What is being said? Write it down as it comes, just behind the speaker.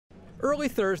Early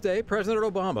Thursday, President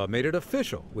Obama made it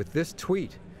official with this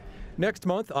tweet. Next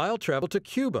month, I'll travel to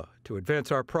Cuba to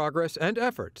advance our progress and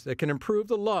efforts that can improve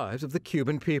the lives of the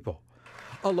Cuban people.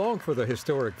 Along for the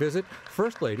historic visit,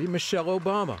 First Lady Michelle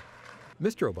Obama.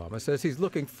 Mr. Obama says he's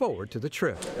looking forward to the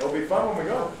trip. It'll be fun when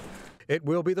we go. It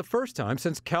will be the first time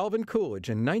since Calvin Coolidge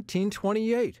in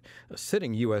 1928, a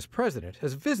sitting U.S. president,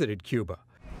 has visited Cuba.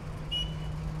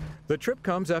 The trip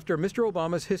comes after Mr.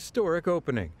 Obama's historic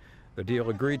opening, the deal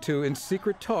agreed to in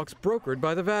secret talks brokered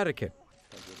by the Vatican,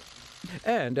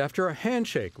 and after a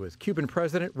handshake with Cuban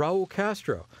President Raul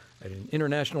Castro at an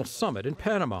international summit in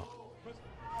Panama.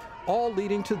 All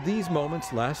leading to these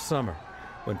moments last summer,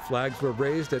 when flags were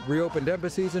raised at reopened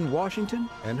embassies in Washington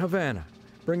and Havana,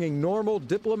 bringing normal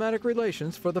diplomatic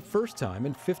relations for the first time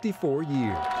in 54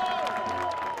 years.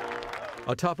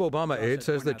 A top Obama aide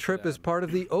says the trip is part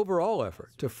of the overall effort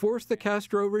to force the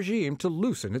Castro regime to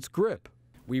loosen its grip.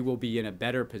 We will be in a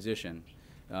better position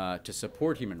to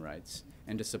support human rights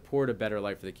and to support a better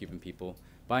life for the Cuban people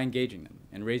by engaging them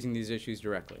and raising these issues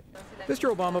directly.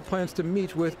 Mr. Obama plans to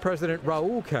meet with President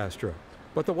Raul Castro,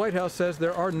 but the White House says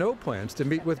there are no plans to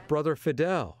meet with brother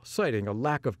Fidel, citing a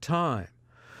lack of time.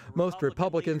 Most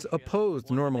Republicans opposed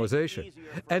normalization,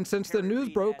 and since the news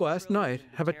broke last night,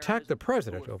 have attacked the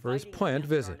president over his planned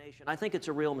visit. I think it's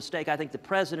a real mistake. I think the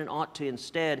president ought to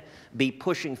instead be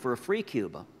pushing for a free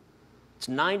Cuba. It's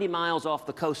 90 miles off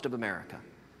the coast of America.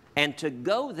 And to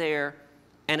go there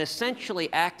and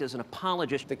essentially act as an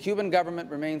apologist. The Cuban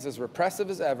government remains as repressive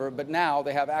as ever, but now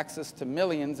they have access to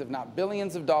millions, if not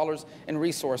billions of dollars in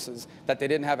resources that they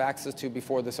didn't have access to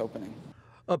before this opening.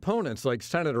 Opponents like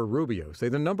Senator Rubio say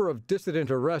the number of dissident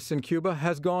arrests in Cuba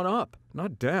has gone up,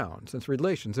 not down, since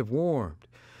relations have warmed.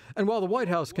 And while the White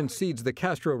House concedes the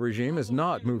Castro regime has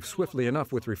not moved swiftly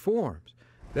enough with reforms,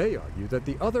 they argue that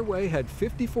the other way had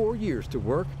 54 years to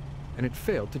work, and it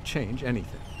failed to change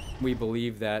anything. We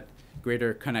believe that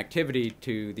greater connectivity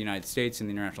to the United States and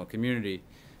the international community,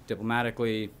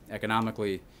 diplomatically,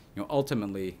 economically,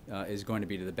 ultimately is going to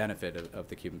be to the benefit of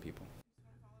the Cuban people.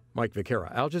 Mike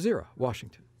Viqueira, Al Jazeera,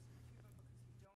 Washington.